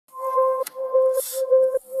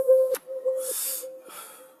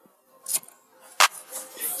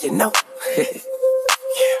you know.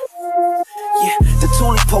 Yeah, the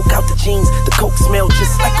toolie poke out the jeans. The coke smell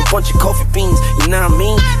just like a bunch of coffee beans. You know what I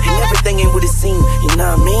mean? And everything ain't what it seems. You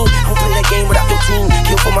know what I mean? Don't play that game without your team.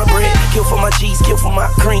 Kill for my bread, kill for my cheese, kill for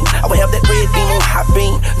my cream. I would have that red beam on hot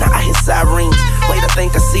beam. Now I hear sirens. Wait, I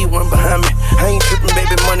think I see one behind me. I ain't tripping,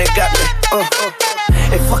 baby, money got me.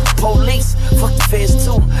 And fuck the police, fuck the feds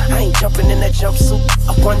too. I ain't jumping in that jumpsuit.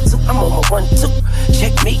 I 1-2, I'm on my 1-2.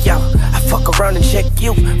 Check me out, I fuck around and check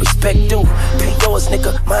you. Respect due, pay yours,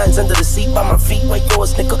 nigga. Mine's under the seat by my feet. Wait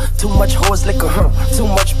yours, nigga. Too much horse liquor, Too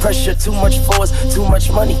much pressure, too much force, too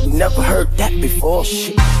much money. You never heard that before.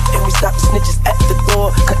 Shit. And we stop the snitches at the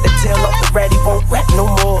door. Cut the tail off the rat, he won't rat no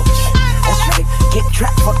more. That's right, get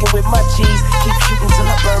trapped fucking with my cheese. Keep shooting till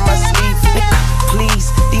I burn my sleeve. Nigga, please,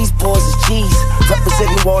 these boys is G's. Represent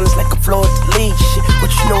New Orleans like a Florida league. Shit,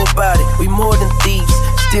 what you know about it? We more than thieves.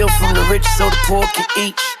 Steal from the rich so the poor can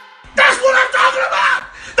eat. That's what I'm talking about!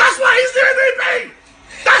 That's why he's the MVP!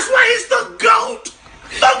 That's why he's the GOAT!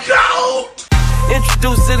 The GOAT!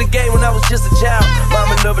 Introduced to the game when I was just a child.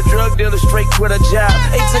 Mama never drug dealer, straight quit her job.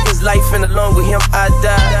 He took his life and along with him I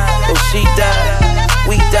died. And she died,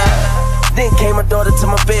 we died. Then came my daughter to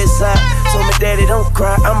my bedside. Told me, daddy, don't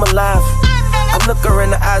cry, I'm alive. I look her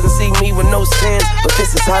in the eyes and see me with no sins. But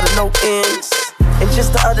this is how the note ends. And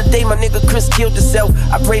just the other day, my nigga Chris killed himself.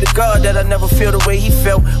 I pray to God that I never feel the way he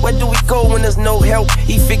felt. Where do we go when there's no help?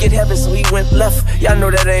 He figured heaven, so he went left. Y'all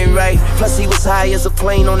know that ain't right. Plus he was high as a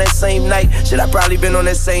plane on that same night. Should I probably been on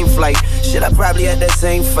that same flight? Should I probably had that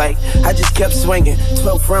same fight? I just kept swinging,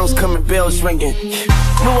 12 rounds coming, bells ringing.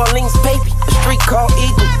 New Orleans, baby, a street called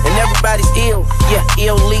Eagle. And everybody's ill, yeah,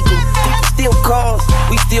 illegal. People steal cars,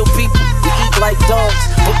 we steal people. We eat like dogs,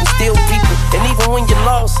 but we steal people. And even when you're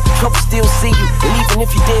lost, trouble still see you. And even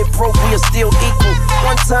if you dead broke, we are still equal.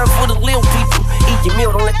 One time for the little people. Eat your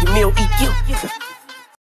meal, don't let your meal eat you.